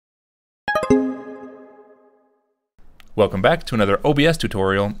Welcome back to another OBS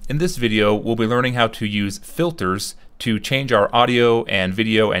tutorial. In this video, we'll be learning how to use filters to change our audio and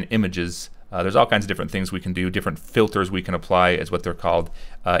video and images. There's all kinds of different things we can do, different filters we can apply is what they're called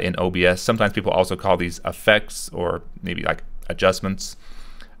in OBS. Sometimes people also call these effects or maybe like adjustments.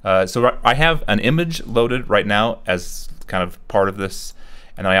 So I have an image loaded right now as kind of part of this,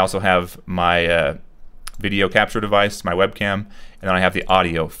 and then I also have my video capture device, my webcam, and then I have the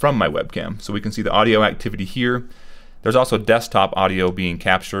audio from my webcam. So we can see the audio activity here. There's also desktop audio being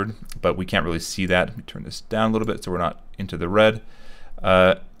captured, but we can't really see that. Let me turn this down a little bit so we're not into the red.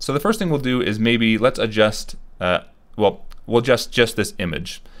 So the first thing we'll do is maybe let's adjust, we'll adjust just this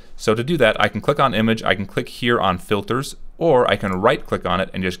image. So to do that, I can click on image, I can click here on filters, or I can right click on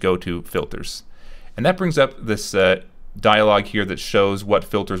it and just go to filters. And that brings up this dialog here that shows what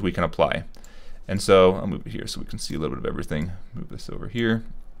filters we can apply. And so I'll move it here so we can see a little bit of everything. Move this over here.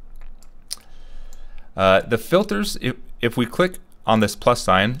 The filters, if we click on this plus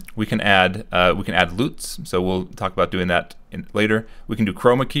sign, we can add loots. So we'll talk about doing that later. We can do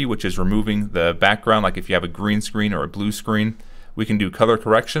chroma key, which is removing the background, like if you have a green screen or a blue screen. We can do color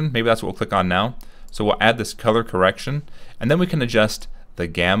correction. Maybe that's what we'll click on now. So we'll add this color correction, and then we can adjust the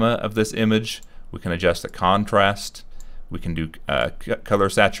gamma of this image. We can adjust the contrast. We can do color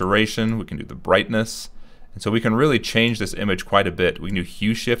saturation. We can do the brightness. And so we can really change this image quite a bit. We can do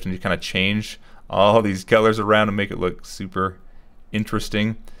hue shift and just kind of change all these colors around and make it look super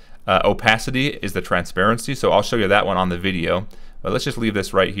interesting. Opacity is the transparency, so I'll show you that one on the video. But let's just leave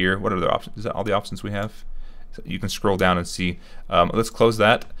this right here. What are the options? Is that all the options we have? So you can scroll down and see. Let's close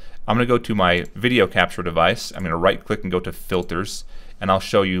that. I'm going to go to my video capture device. I'm going to right click and go to filters, and I'll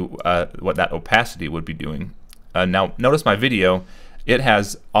show you what that opacity would be doing. Now notice my video, it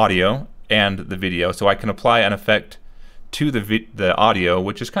has audio and the video, so I can apply an effect to the audio,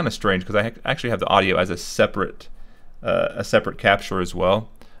 which is kind of strange because I actually have the audio as a separate capture as well.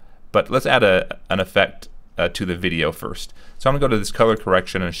 But let's add an effect to the video first. So I'm going to go to this color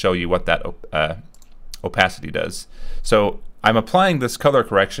correction and show you what that opacity does. So I'm applying this color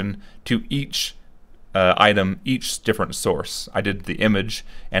correction to each item, each different source. I did the image,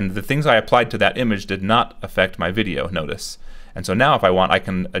 and the things I applied to that image did not affect my video, notice. And so now if I want, I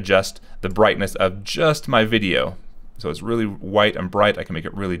can adjust the brightness of just my video. So it's really white and bright. I can make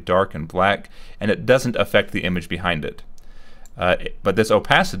it really dark and black, and it doesn't affect the image behind it. But this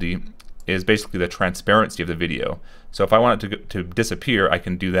opacity is basically the transparency of the video. So if I want it to disappear, I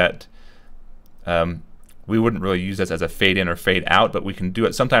can do that. We wouldn't really use this as a fade in or fade out, but we can do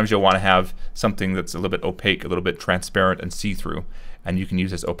it. Sometimes you'll want to have something that's a little bit opaque, a little bit transparent and see-through, and you can use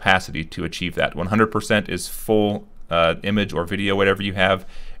this opacity to achieve that. 100% is full image or video, whatever you have,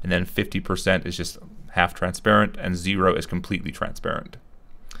 and then 50% is just half transparent, and 0 is completely transparent.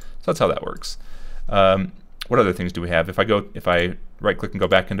 So that's how that works. What other things do we have? If I right click and go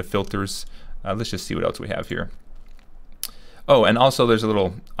back into filters, let's just see what else we have here. Oh, and also there's a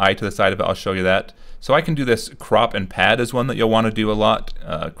little eye to the side of it. I'll show you that. So I can do this crop and pad is one that you'll want to do a lot.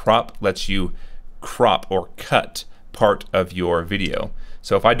 Crop lets you crop or cut part of your video.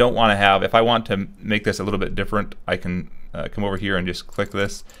 So if I don't want to have, if I want to make this a little bit different, I can come over here and just click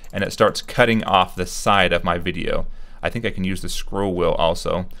this, and it starts cutting off the side of my video. I think I can use the scroll wheel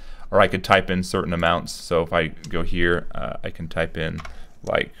also, or I could type in certain amounts. So if I go here, I can type in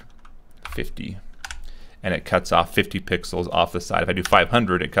like 50, and it cuts off 50 pixels off the side. If I do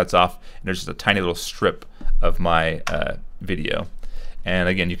 500, it cuts off, and there's just a tiny little strip of my video. And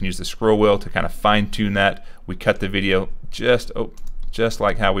again, you can use the scroll wheel to kind of fine-tune that. We cut the video just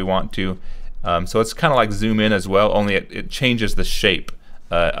like how we want to. So it's kind of like zoom in as well, only it changes the shape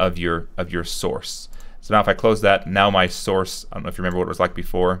of your source. So now if I close that, now my source, I don't know if you remember what it was like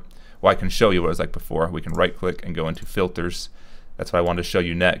before. Well, I can show you what it was like before. We can right click and go into filters. That's what I wanted to show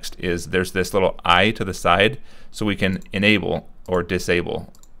you next, is there's this little eye to the side, so we can enable or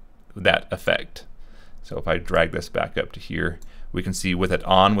disable that effect. So if I drag this back up to here, we can see with it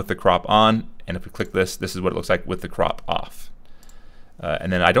on, with the crop on, and if we click this, this is what it looks like with the crop off.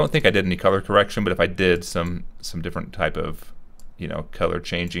 And then I don't think I did any color correction, but if I did some different type of, color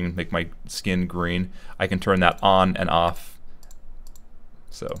changing, make my skin green, I can turn that on and off.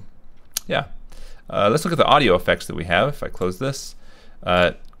 So yeah, let's look at the audio effects that we have. If I close this,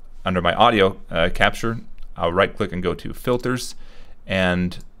 under my audio capture, I'll right click and go to filters,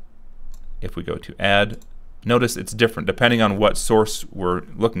 and if we go to add, notice it's different depending on what source we're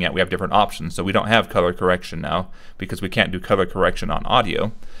looking at. We have different options. So we don't have color correction now because we can't do color correction on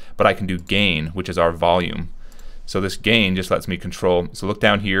audio, but I can do gain, which is our volume. So this gain just lets me control. So look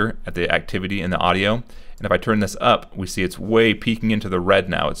down here at the activity in the audio, and if I turn this up, we see it's way peaking into the red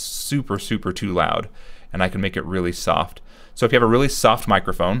now. It's super too loud. and I can make it really soft. So if you have a really soft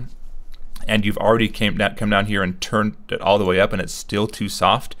microphone and you've already come down here and turned it all the way up and it's still too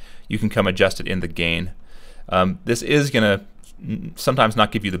soft, you can come adjust it in the gain. This is going to sometimes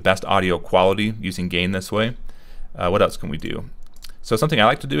not give you the best audio quality using gain this way. What else can we do? So something I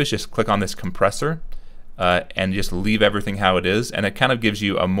like to do is just click on this compressor and just leave everything how it is, and it kind of gives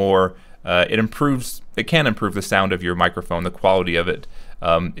you a more, it can improve the sound of your microphone, the quality of it.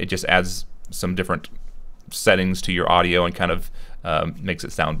 It just adds some different settings to your audio and kind of makes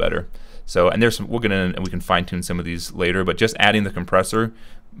it sound better. So, and we'll get in and we can fine tune some of these later, but just adding the compressor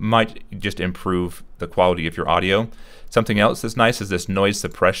might just improve the quality of your audio. Something else that's nice is this noise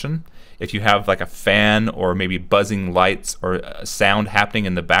suppression. If you have like a fan or maybe buzzing lights or a sound happening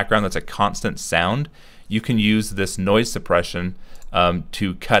in the background that's a constant sound, you can use this noise suppression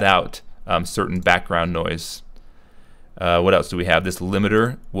to cut out certain background noise. What else do we have? This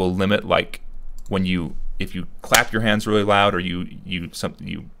limiter will limit, like if you clap your hands really loud or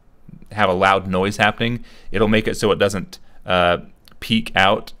you have a loud noise happening, it'll make it so it doesn't peak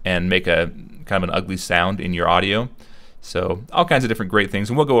out and make a kind of an ugly sound in your audio. So all kinds of different great things,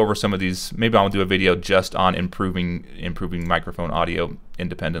 and we'll go over some of these. Maybe I'll do a video just on improving microphone audio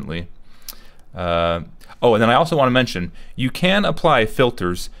independently. Oh, and then I also want to mention, you can apply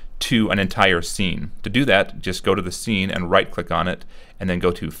filters to an entire scene. To do that, just go to the scene and right click on it and then go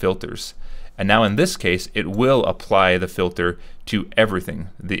to filters. And now in this case, it will apply the filter to everything,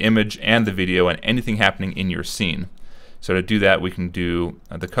 the image and the video and anything happening in your scene. So to do that, we can do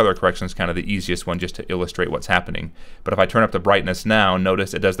the color correction is kind of the easiest one just to illustrate what's happening. But if I turn up the brightness now,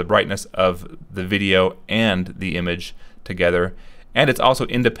 notice it does the brightness of the video and the image together. And it's also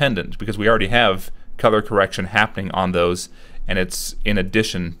independent because we already have color correction happening on those, and it's in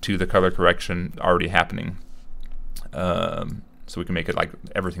addition to the color correction already happening. So we can make it like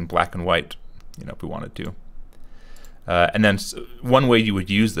everything black and white, if we wanted to. And then one way you would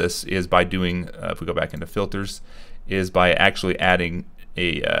use this is by doing, if we go back into filters, is by actually adding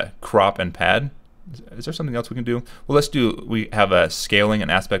a crop and pad. Is there something else we can do? Well, we have a scaling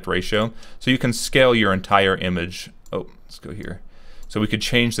and aspect ratio. So you can scale your entire image. Oh, let's go here. So we could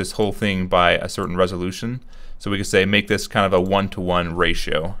change this whole thing by a certain resolution. So we could say make this kind of a 1-to-1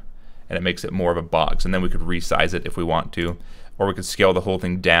 ratio, and it makes it more of a box. And then we could resize it if we want to. Or we could scale the whole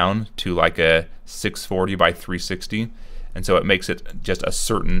thing down to like a 640 by 360. And so it makes it just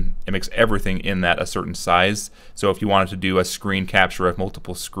it makes everything in that a certain size. So if you wanted to do a screen capture of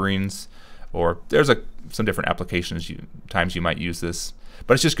multiple screens, or there's some different applications, times you might use this.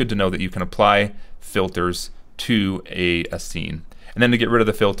 But it's just good to know that you can apply filters to a scene. And then to get rid of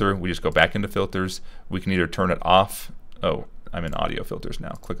the filter, we just go back into filters. We can either turn it off. Oh, I'm in audio filters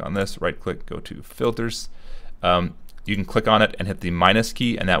now. Click on this, right click, go to filters. You can click on it and hit the minus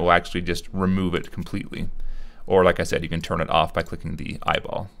key, and that will actually just remove it completely. Or like I said, you can turn it off by clicking the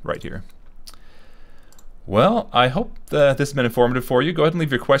eyeball right here. Well, I hope this has been informative for you. Go ahead and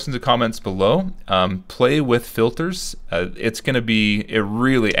leave your questions and comments below. Play with filters. It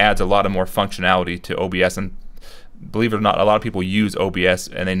really adds a lot of more functionality to OBS, and believe it or not, a lot of people use OBS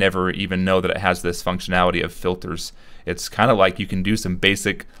and they never even know that it has this functionality of filters. It's kind of like you can do some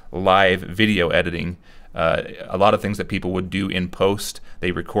basic live video editing. A lot of things that people would do in post,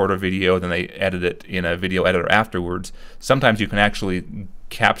 they record a video, then they edit it in a video editor afterwards. Sometimes you can actually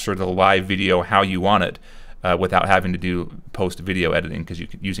capture the live video how you want it without having to do post video editing because you're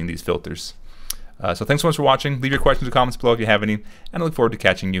using these filters. So thanks so much for watching. Leave your questions or comments below if you have any, and I look forward to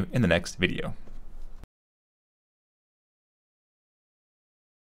catching you in the next video.